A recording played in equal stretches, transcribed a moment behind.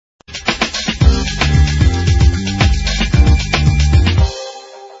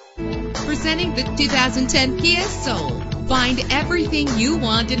Introducing the 2010 Kia Soul. Find everything you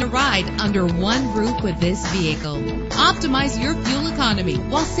want in a ride under one roof with this vehicle. Optimize your fuel economy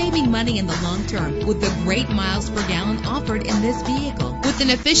while saving money in the long term with the great miles per gallon offered in this vehicle. With an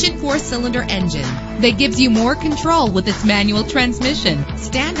efficient 4-cylinder engine that gives you more control with its manual transmission.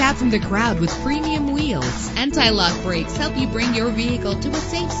 Stand out from the crowd with premium wheels. Anti-lock brakes help you bring your vehicle to a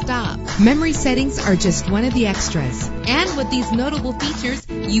safe stop. Memory settings are just one of the extras. And with these notable features,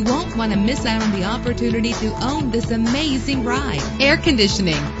 you won't want to miss out on the opportunity to own this amazing ride. Air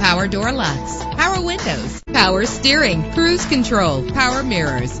conditioning, power door locks, power windows, power steering, cruise control, power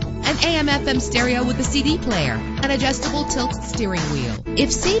mirrors, an AM/FM stereo with a CD player, an adjustable tilt steering wheel.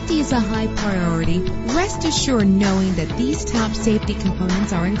 If safety is a high priority, rest assured knowing that these top safety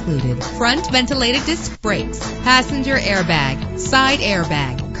components are included. Front ventilated disc brakes, passenger airbag, side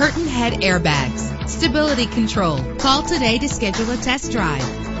airbag, curtain head airbags, stability control. Call today to schedule a test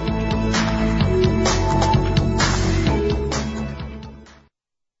drive.